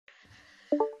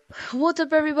What's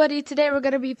up, everybody? Today we're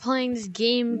gonna be playing this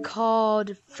game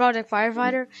called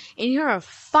Fighterfighter, and here are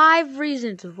 5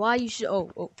 reasons why you should.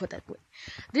 Put that away.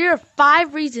 There are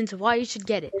 5 reasons why you should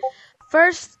get it.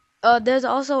 First, there's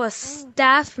also a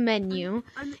staff menu.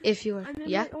 If you are,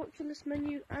 yeah. I'm Oculus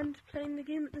menu and playing the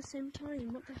game at the same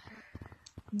time. What the heck?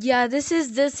 Yeah, this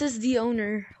is the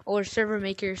owner or server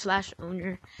maker /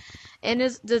 owner, and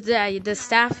it's the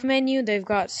staff menu. They've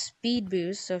got speed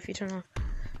boost. So if you turn on.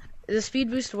 Does the speed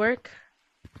boost work?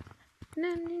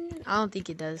 No, I don't think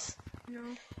it does. No.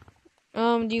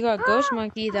 You got Ghost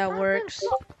Monkey that works.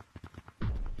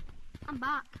 I'm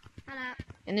back. Hello.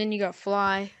 And then you got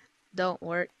Fly. Don't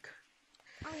work.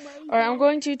 Alright, I'm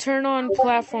going to turn on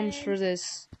platforms for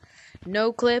this.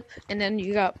 No clip. And then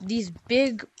you got these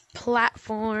big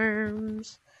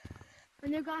platforms.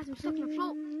 And you guys, I'm stuck on the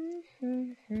floor.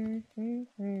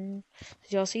 Did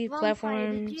y'all see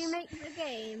platforms? Did you make the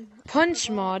game?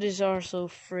 Punch mod is also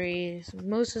free.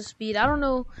 Mosa speed. I don't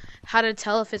know how to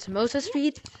tell if it's Mosa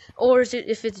speed or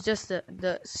if it's just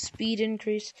the speed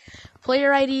increase.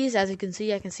 Player IDs, as you can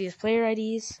see, I can see his player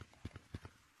IDs.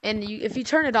 And if you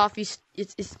turn it off, you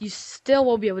still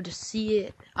won't be able to see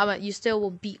it. You still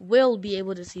will be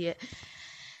able to see it.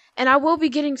 And I will be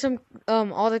getting some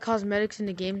all the cosmetics in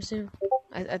the game soon.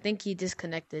 I think he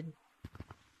disconnected.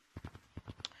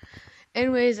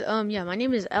 Anyways, yeah, my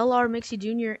name is LR Mixie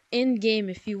Jr. in game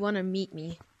if you want to meet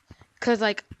me. Cause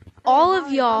like all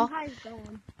of y'all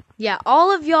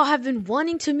have been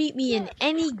wanting to meet me in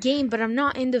any game, but I'm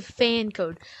not in the fan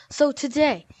code. So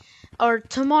today or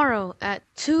tomorrow at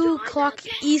 2 o'clock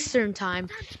Eastern time,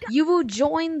 you will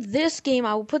join this game.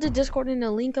 I will put the Discord in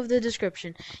the link of the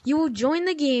description. You will join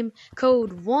the game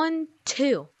code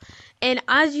 12. And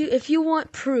if you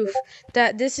want proof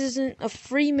that this isn't a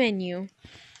free menu,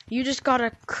 you just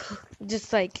gotta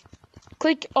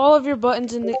click all of your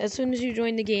buttons as soon as you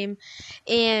join the game.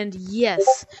 And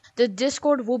yes, the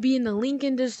Discord will be in the link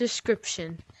in this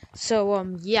description.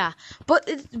 So yeah.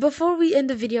 But before we end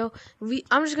the video,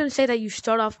 I'm just gonna say that you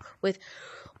start off with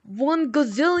 1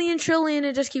 gazillion trillion.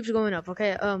 It just keeps going up.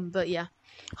 Okay. But yeah,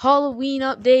 Halloween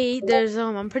update. There's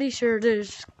I'm pretty sure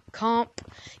there's comp.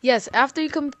 Yes, after you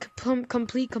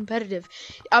complete competitive,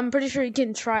 I'm pretty sure you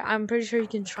can try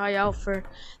out for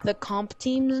the comp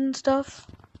teams and stuff.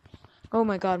 Oh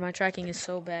my god, my tracking is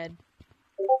so bad.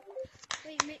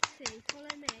 Wait, Mixie,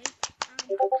 follow me.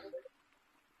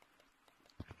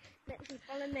 Mixie,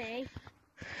 follow me.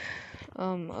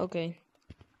 Okay.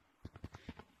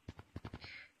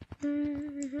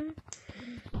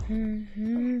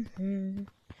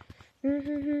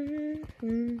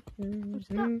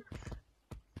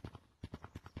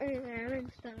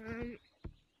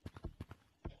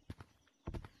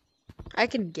 I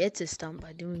can get to stump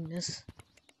by doing this.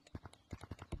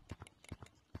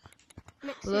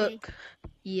 Mixie. Look.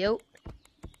 Yep.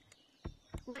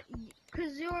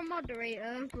 Because you're a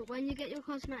moderator, but when you get your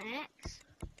cosmetics,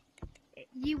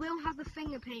 you will have a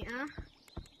finger painter,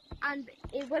 and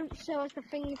it won't show us the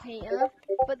finger painter,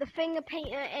 but the finger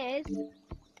painter is...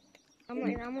 I'm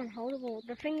unholdable.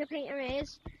 The finger painter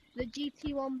is the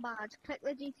GT1 badge. Click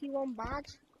the GT1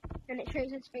 badge, and it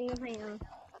shows its finger painter.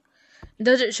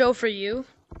 Does it show for you?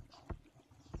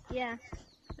 Yeah.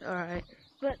 Alright.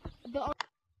 But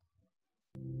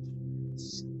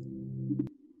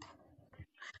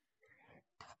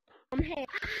I'm here.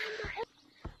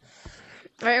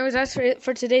 Alright, that's it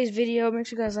for today's video. Make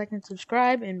sure you guys like and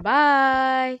subscribe, and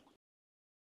bye!